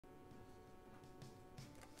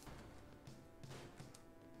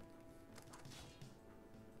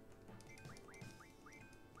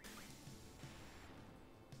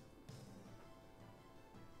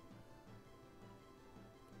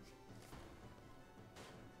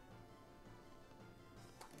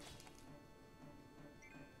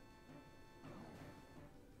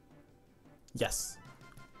Yes.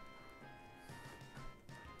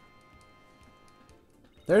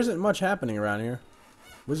 There isn't much happening around here.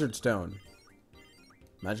 Wizard Stone.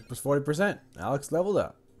 Magic plus 40%. Alex leveled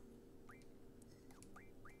up.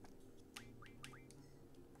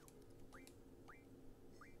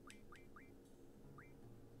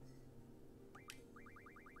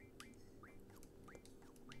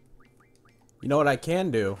 You know what I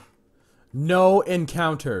can do? No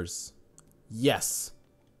encounters. Yes.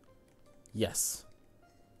 Yes.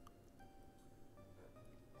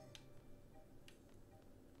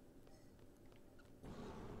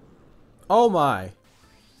 Oh my.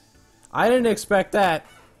 I didn't expect that.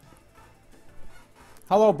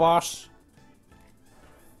 Hello, boss.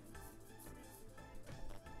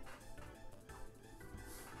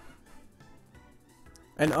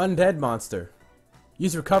 An undead monster.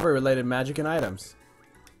 Use recovery related magic and items.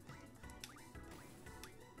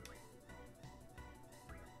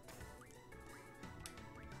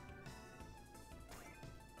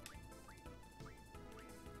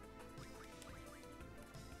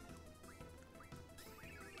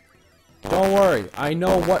 Don't worry, I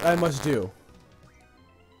know what I must do.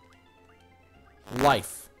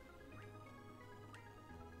 Life.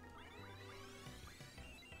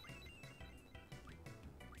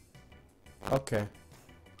 Okay.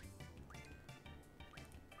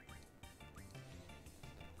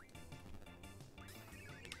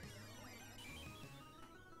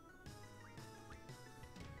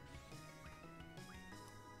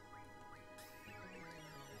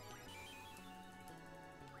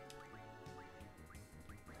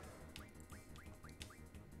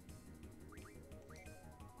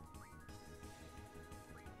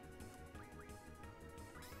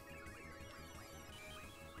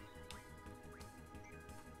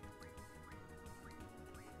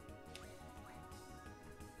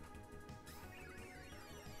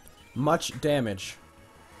 Much damage.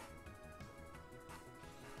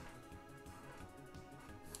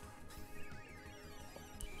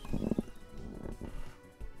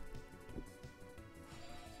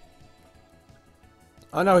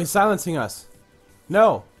 Oh no, he's silencing us.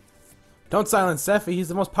 No. Don't silence Sephi, he's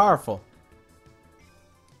the most powerful.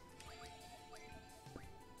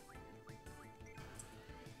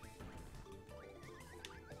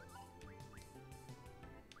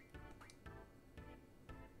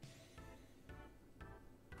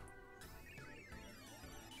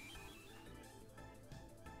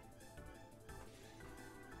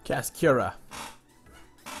 Cast Cura.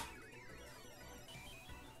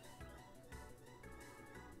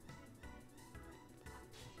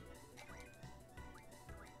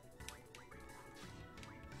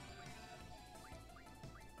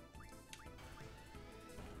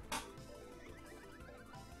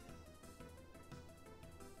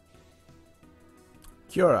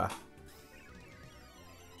 Cura.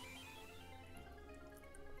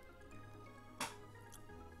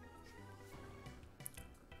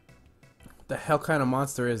 What the hell kind of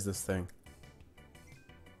monster is this thing?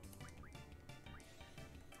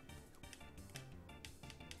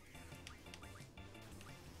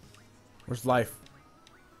 Where's life?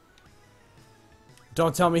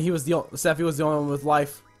 Don't tell me he was the Sephi was the only one with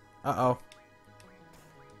life. Uh-oh.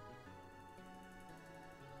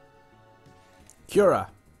 Cura.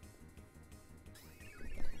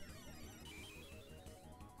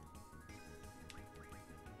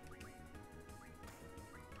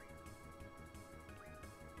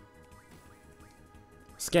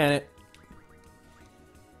 Scan it.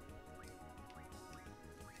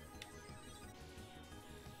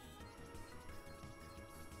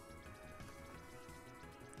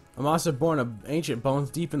 A monster born of ancient bones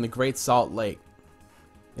deep in the Great Salt Lake.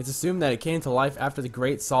 It's assumed that it came to life after the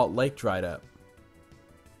Great Salt Lake dried up.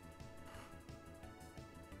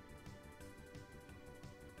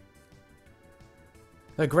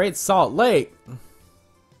 The Great Salt Lake?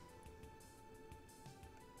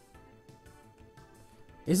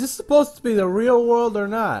 Is this supposed to be the real world or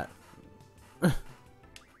not?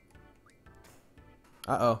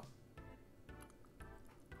 Uh-oh.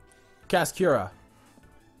 Cast Cura.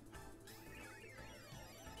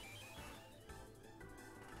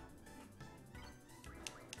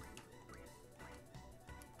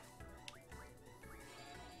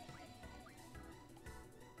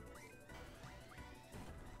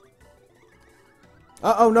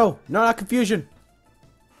 Uh-oh, no. No, not confusion.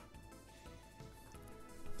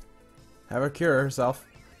 Have her cure herself.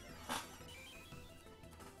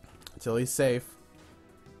 Until he's safe.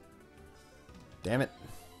 Damn it.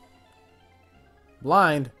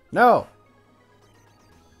 Blind. No.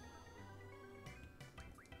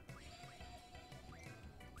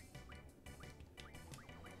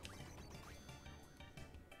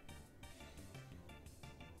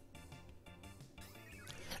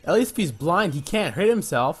 At least if he's blind, he can't hit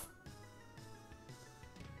himself.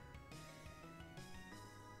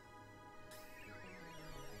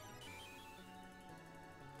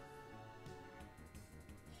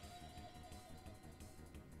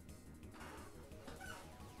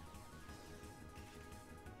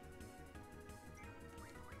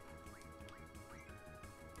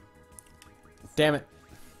 Damn it.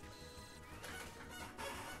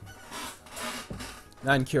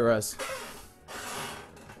 9 Curas.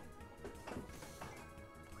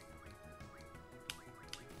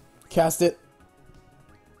 Cast it.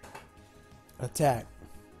 Attack.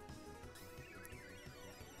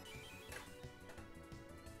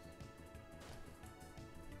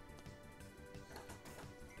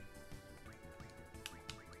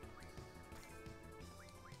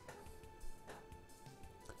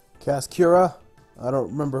 Cast Cura. I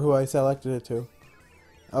don't remember who I selected it to.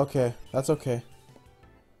 Okay, that's okay.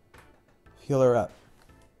 Heal her up.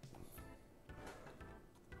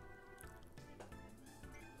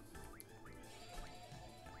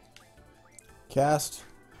 Cast.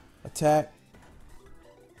 Attack.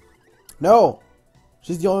 No!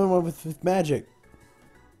 She's the only one with magic.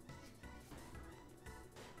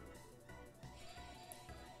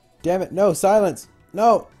 Damn it, no, silence!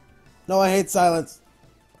 No! No, I hate silence.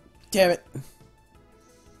 Damn it.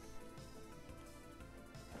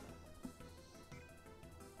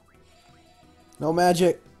 No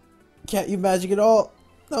magic. Can't use magic at all.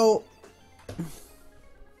 No.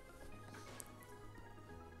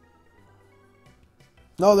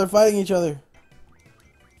 No, they're fighting each other.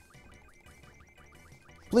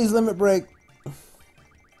 Please limit break.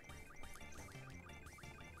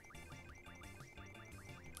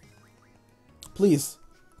 Please.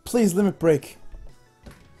 Please limit break.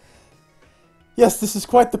 Yes, this is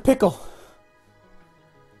quite the pickle.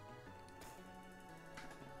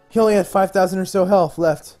 He only had 5,000 or so health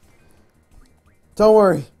left. Don't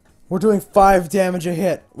worry. We're doing 5 damage a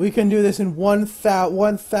hit. We can do this in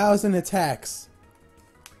 1,000 attacks.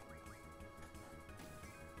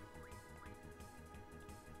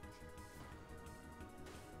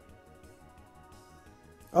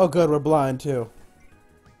 Oh good, we're blind too.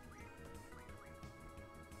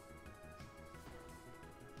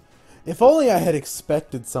 If only I had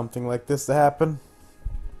expected something like this to happen.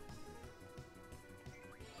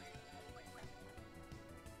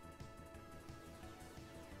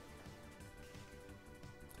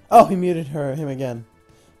 Oh, he muted him again.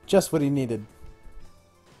 Just what he needed.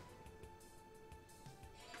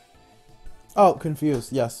 Oh,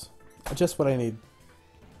 confused, yes. Just what I need.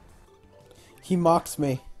 He mocks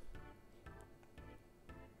me.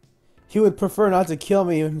 He would prefer not to kill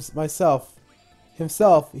me himself.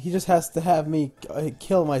 He just has to have me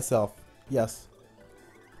kill myself. Yes.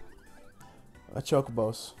 A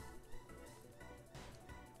chocobos.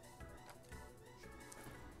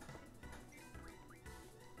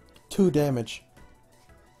 Two damage.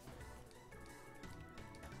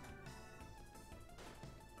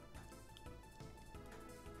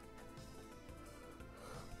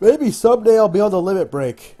 Maybe someday I'll be able to limit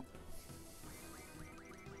break.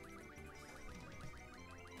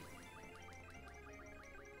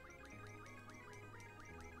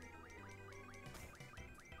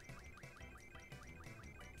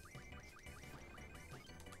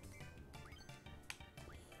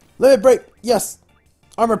 Limit break! Yes!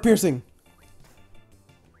 Armor piercing!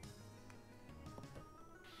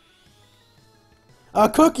 A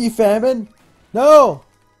cookie famine! No!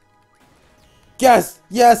 Yes!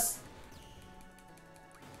 Yes!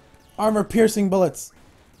 Armor piercing bullets.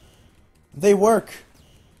 They work.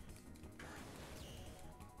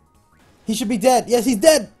 He should be dead. Yes, he's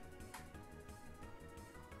dead!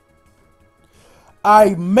 I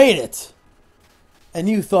made it! And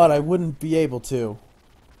you thought I wouldn't be able to.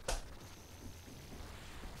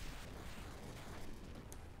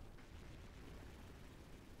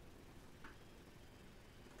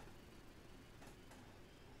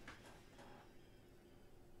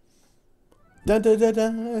 Da da da da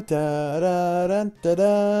da da da da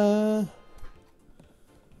da.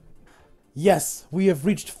 Yes, we have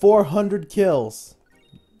reached 400 kills.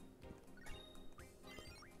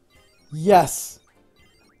 Yes.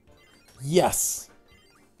 Yes.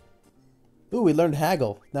 Ooh, we learned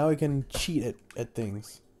haggle. Now we can cheat at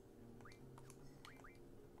things.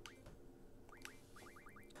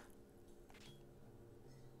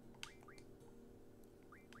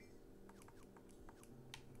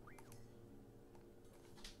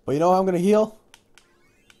 But you know how I'm gonna heal?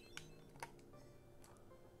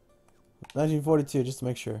 1942, just to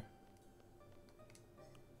make sure.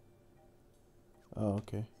 Oh,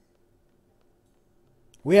 okay.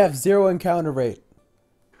 We have 0 encounter rate.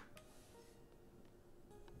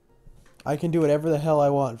 I can do whatever the hell I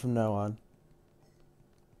want from now on.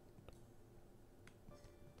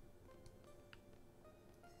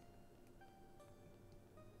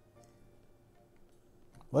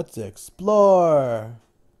 Let's explore.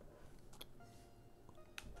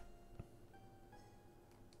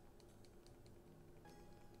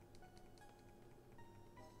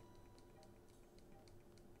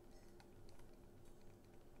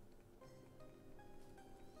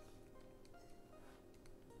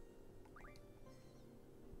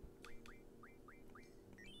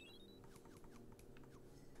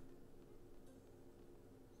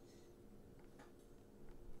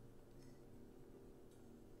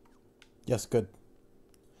 Yes, good.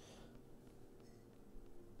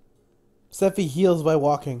 Sephi heals by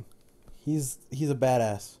walking. He's a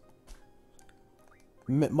badass.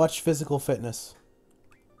 Much physical fitness.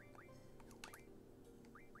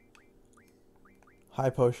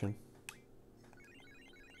 High potion.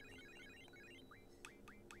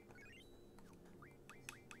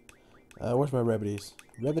 Where's my remedies?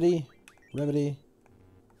 Remedy? Remedy?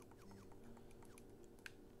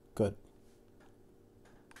 Good.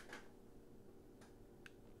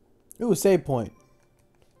 Ooh, save point.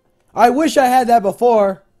 I wish I had that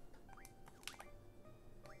before.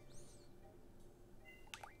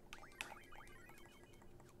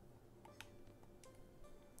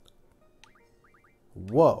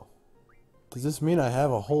 Whoa. Does this mean I have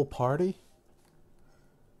a whole party?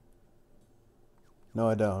 No,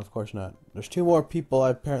 I don't. Of course not. There's 2 more people I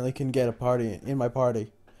apparently can get a party in my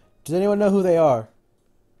party. Does anyone know who they are?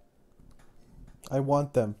 I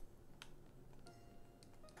want them.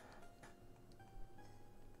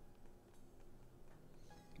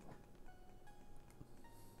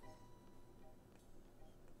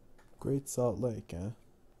 Great Salt Lake, huh?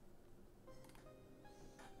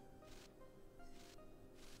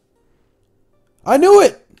 I knew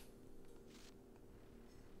it!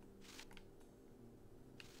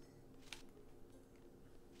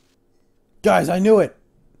 Guys, I knew it!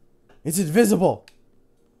 It's invisible!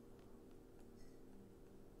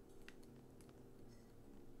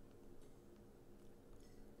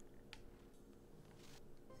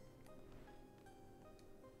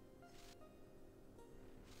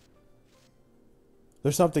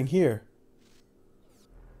 There's something here.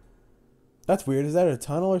 That's weird. Is that a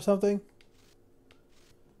tunnel or something?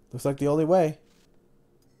 Looks like the only way.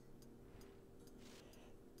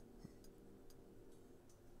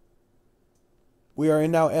 We are in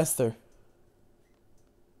now Esther.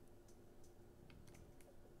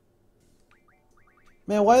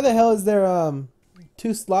 Man, why the hell is there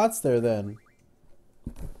 2 slots there then?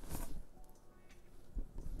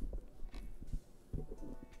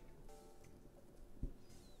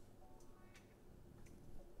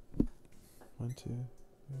 One, 2,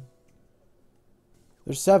 3.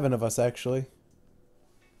 There's 7 of us actually.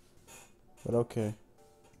 But okay.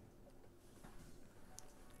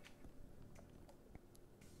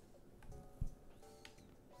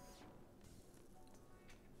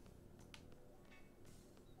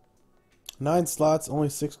 Nine slots, only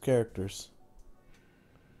 6 characters.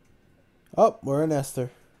 Oh, we're in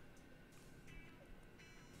Esther.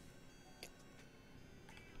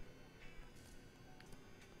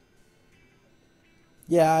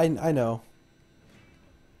 Yeah, I know.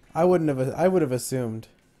 I would have assumed.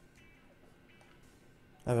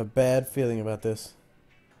 I have a bad feeling about this.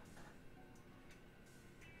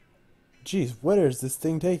 Jeez, where is this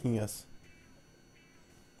thing taking us?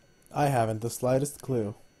 I haven't the slightest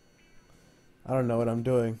clue. I don't know what I'm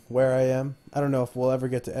doing, where I am. I don't know if we'll ever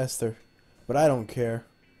get to Esther, but I don't care.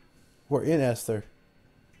 We're in Esther.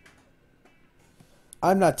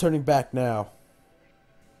 I'm not turning back now.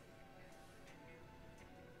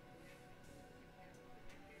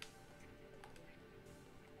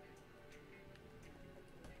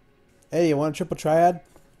 Hey, you want a triple triad?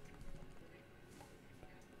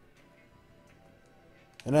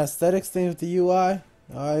 An aesthetics thing with the UI?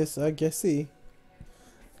 I guess see.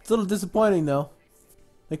 It's a little disappointing though.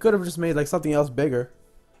 They could have just made like something else bigger.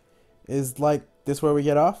 Is like this where we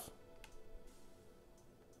get off?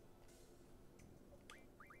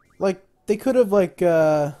 Like they could have like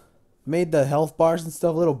made the health bars and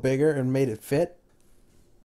stuff a little bigger and made it fit.